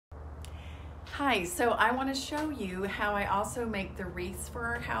Hi, so I want to show you how I also make the wreaths for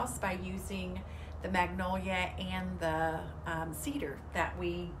our house by using the magnolia and the cedar that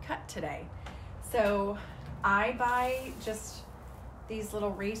we cut today. So I buy just these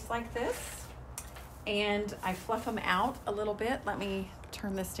little wreaths like this and I fluff them out a little bit. Let me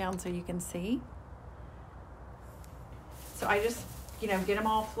turn this down so you can see. So I just, get them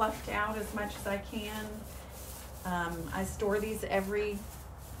all fluffed out as much as I can. I store these every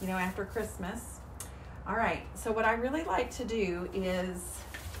after Christmas. All right, so what I really like to do is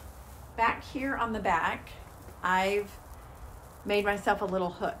back here on the back, I've made myself a little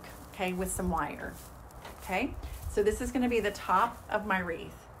hook, okay, with some wire, okay? So this is gonna be the top of my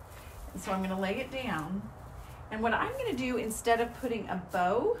wreath. And so I'm gonna lay it down. And what I'm gonna do, instead of putting a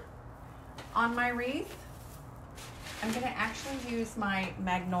bow on my wreath, I'm gonna actually use my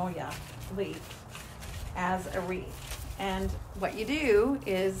magnolia leaf as a wreath. And what you do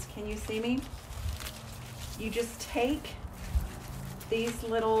is, can you see me? You just take these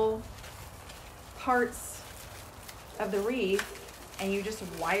little parts of the wreath and you just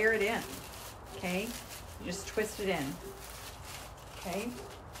wire it in, okay? You just twist it in, okay?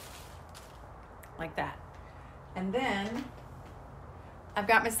 Like that. And then I've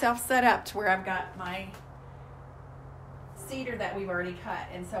got myself set up to where I've got my cedar that we've already cut.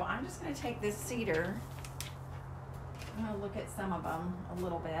 And so I'm just gonna take this cedar, I'm gonna look at some of them a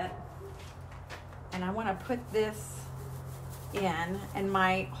little bit, and I wanna put this in, and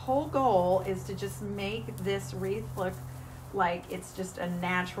my whole goal is to just make this wreath look like it's just a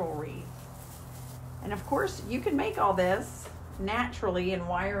natural wreath. And of course, you can make all this naturally and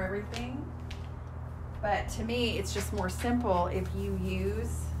wire everything, but to me, it's just more simple if you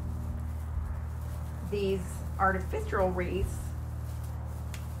use these artificial wreaths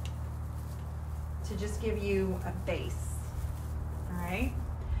to just give you a base, all right?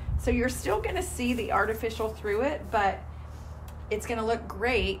 So you're still gonna see the artificial through it, but it's gonna look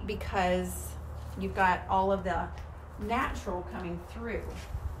great because you've got all of the natural coming through,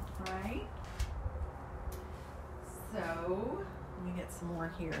 all right? So, let me get some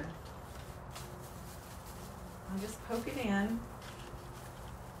more here. I'll just poke it in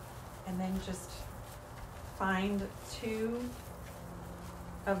and then just find two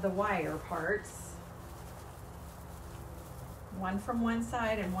of the wire parts, one from one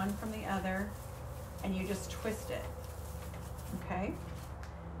side and one from the other, and you just twist it, okay?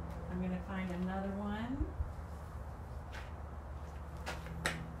 I'm gonna find another one.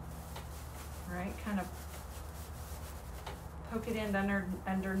 All right, kind of poke it in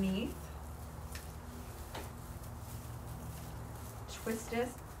underneath, twist it,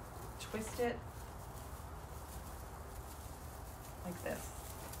 like this,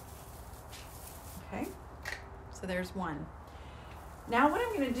 okay? So there's one. Now what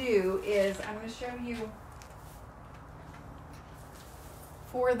I'm gonna do is I'm gonna show you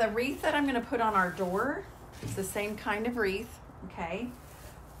for the wreath that I'm gonna put on our door. It's the same kind of wreath, okay?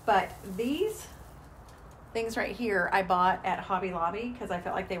 But these things right here I bought at Hobby Lobby because I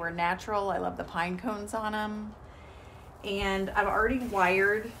felt like they were natural. I love the pine cones on them. And I've already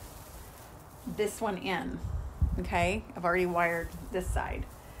wired this one in, okay? I've already wired this side.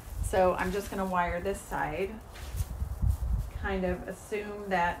 So I'm just gonna wire this side, kind of assume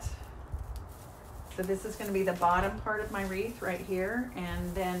that, so this is gonna be the bottom part of my wreath right here,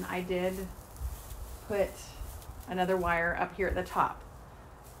 and then I did put another wire up here at the top,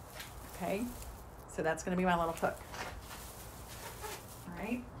 okay? So that's gonna be my little hook, all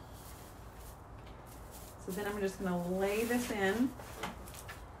right? So then I'm just gonna lay this in,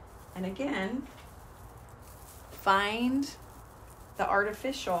 and again, find the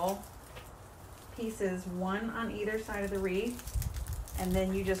artificial pieces, one on either side of the wreath, and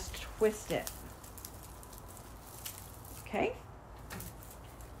then you just twist it, okay?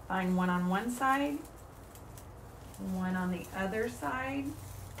 Find one on one side, one on the other side,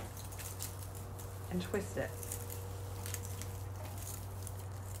 and twist it,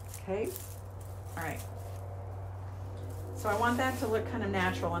 okay? All right. So I want that to look kind of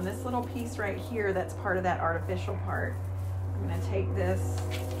natural, and this little piece right here that's part of that artificial part, I'm gonna take this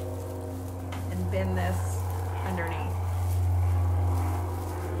and bend this underneath.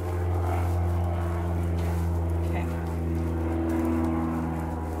 Okay.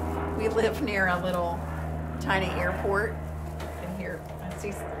 We live near a little tiny airport in here. I see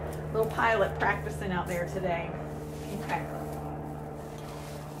a little pilot practicing out there today. Okay.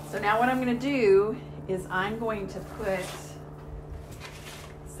 So now what I'm gonna do is I'm going to put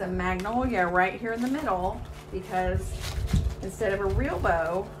some magnolia right here in the middle, because instead of a real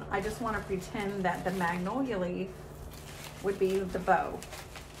bow, I just want to pretend that the magnolia leaf would be the bow.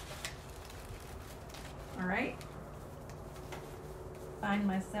 All right. Find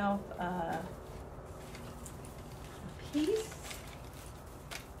myself a piece.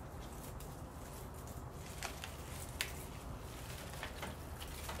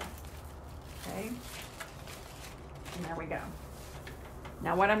 Okay. And there we go.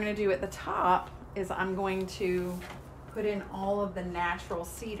 Now what I'm going to do at the top is I'm going to put in all of the natural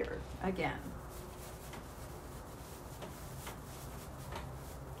cedar again.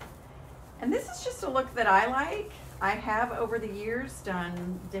 And this is just a look that I like. I have over the years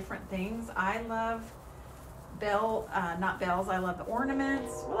done different things. I love not bells, I love the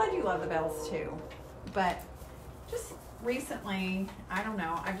ornaments. Well, I do love the bells too. But just recently, I don't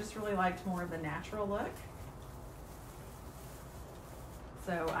know, I just really liked more of the natural look.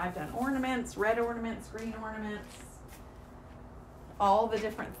 So I've done ornaments, red ornaments, green ornaments, all the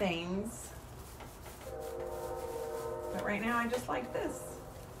different things. But right now I just like this.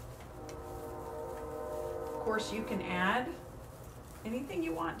 Of course, you can add anything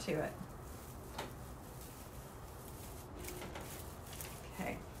you want to it.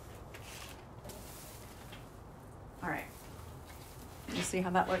 Okay. All right. You see how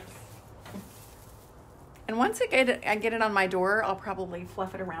that looks? And once I get it on my door, I'll probably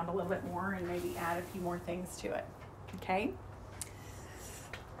fluff it around a little bit more and maybe add a few more things to it. Okay?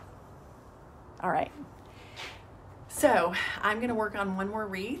 All right. So I'm going to work on one more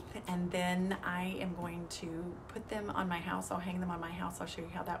wreath, and then I am going to put them on my house. I'll hang them on my house. I'll show you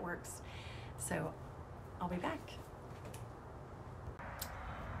how that works. So I'll be back.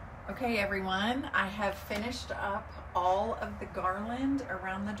 Okay, everyone, I have finished up all of the garland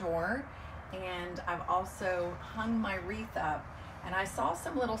around the door, and I've also hung my wreath up. And I saw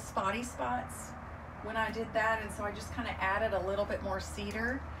some little spotty spots when I did that, and so I just kind of added a little bit more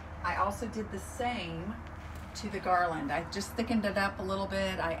cedar. I also did the same to the garland. I just thickened it up a little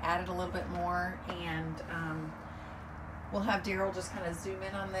bit. I added a little bit more, and we'll have Daryl just kind of zoom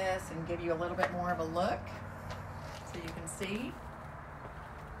in on this and give you a little bit more of a look so you can see.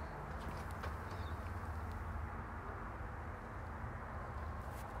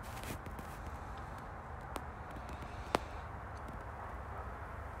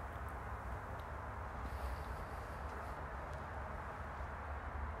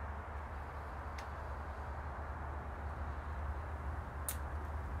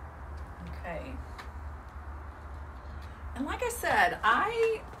 Okay. And like I said,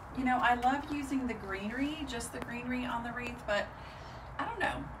 I love using the greenery, just the greenery on the wreath, but I don't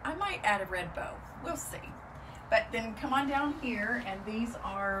know. I might add a red bow. We'll see. But then come on down here, and these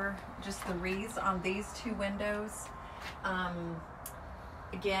are just the wreaths on these two windows.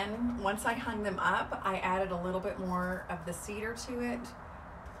 Again, once I hung them up, I added a little bit more of the cedar to it.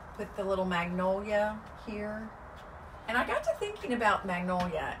 Put the little magnolia here. And I got to thinking about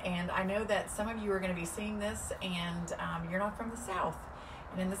Magnolia, and I know that some of you are going to be seeing this, and you're not from the South.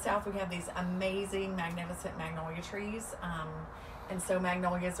 And in the South, we have these amazing, magnificent magnolia trees. And so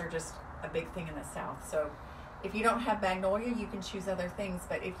magnolias are just a big thing in the South. So if you don't have magnolia, you can choose other things.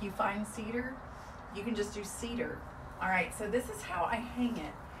 But if you find cedar, you can just do cedar. All right, so this is how I hang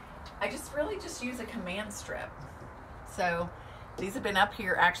it. I really just use a command strip. So these have been up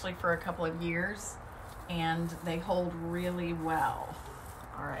here actually for a couple of years, and they hold really well.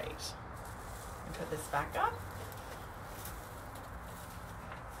 All right, I'll put this back up.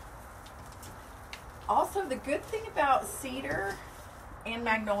 Also, the good thing about cedar and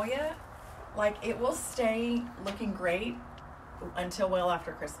magnolia, like, it will stay looking great until well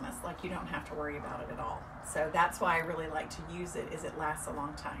after Christmas. Like, you don't have to worry about it at all. So that's why I really like to use it, is it lasts a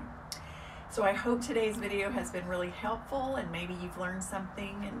long time. So I hope today's video has been really helpful, and maybe you've learned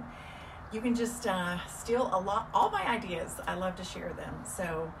something, and you can just steal all my ideas. I love to share them.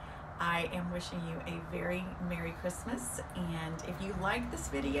 So I am wishing you a very Merry Christmas. And if you like this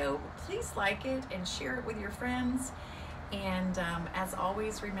video, please like it and share it with your friends. And as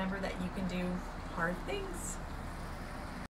always, remember that you can do hard things